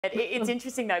It's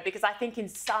interesting though, because I think in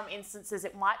some instances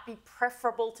it might be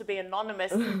preferable to be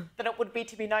anonymous than it would be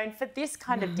to be known for this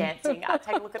kind of dancing.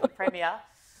 Take a look at the premiere.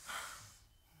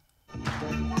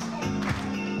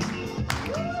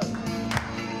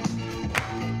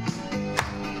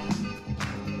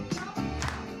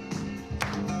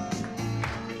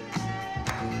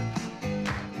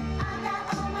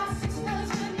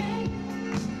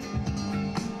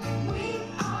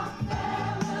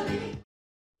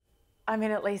 I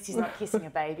mean, at least he's not kissing a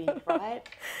baby, right?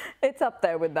 It's up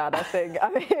there with that, I think. I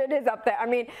mean, it is up there. I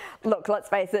mean, look, let's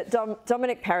face it,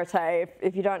 Dominic Perrottet,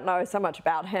 if you don't know so much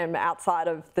about him outside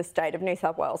of the state of New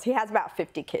South Wales, he has about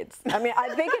 50 kids. I mean,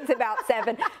 I think it's about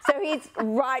 7. So he's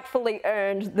rightfully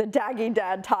earned the Daggy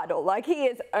Dad title. Like, he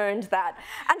has earned that.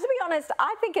 And to be honest,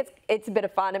 I think it's a bit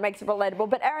of fun. It makes it relatable.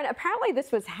 But Erin, apparently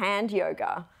this was hand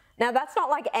yoga. Now, that's not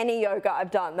like any yoga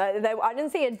I've done. I didn't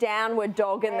see a downward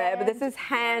dog in there, but this is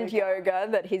hand yoga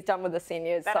that he's done with the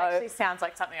seniors. That actually sounds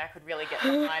like something I could really get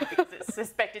behind, because I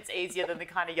suspect it's easier than the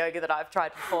kind of yoga that I've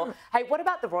tried before. Hey, what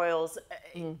about the royals?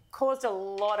 It caused a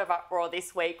lot of uproar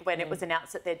this week when it was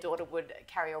announced that their daughter would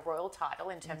carry a royal title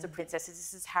in terms of princesses.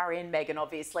 This is Harry and Meghan,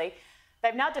 obviously.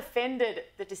 They've now defended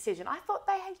the decision. I thought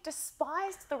they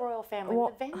despised the royal family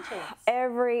with a vengeance.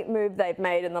 Every move they've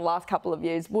made in the last couple of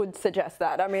years would suggest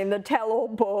that. I mean, the tell-all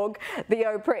book, the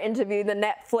Oprah interview, the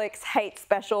Netflix hate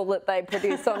special that they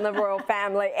produced on the royal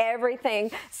family,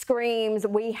 everything screams,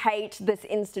 we hate this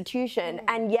institution.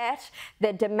 And yet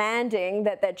they're demanding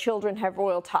that their children have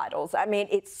royal titles. I mean,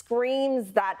 it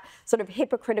screams that sort of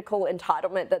hypocritical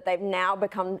entitlement that they've now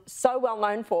become so well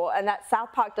known for, and that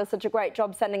South Park does such a great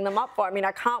job sending them up for. I mean,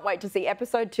 I can't wait to see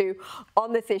episode 2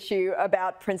 on this issue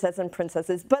about princess and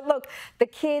princesses. But look, the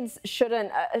kids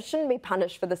shouldn't be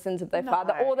punished for the sins of their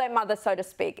father or their mother, so to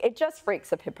speak. It just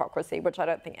freaks of hypocrisy, which I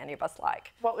don't think any of us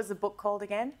like. What was the book called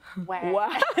again?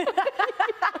 Wow.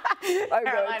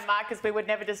 Caroline Marcus, we would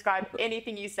never describe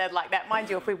anything you said like that. Mind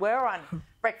you, if we were on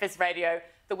Breakfast Radio,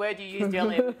 the word you used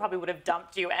earlier, we probably would have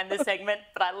dumped you and the segment,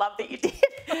 but I love that you did.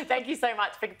 Thank you so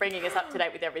much for bringing us up to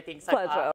date with everything so far.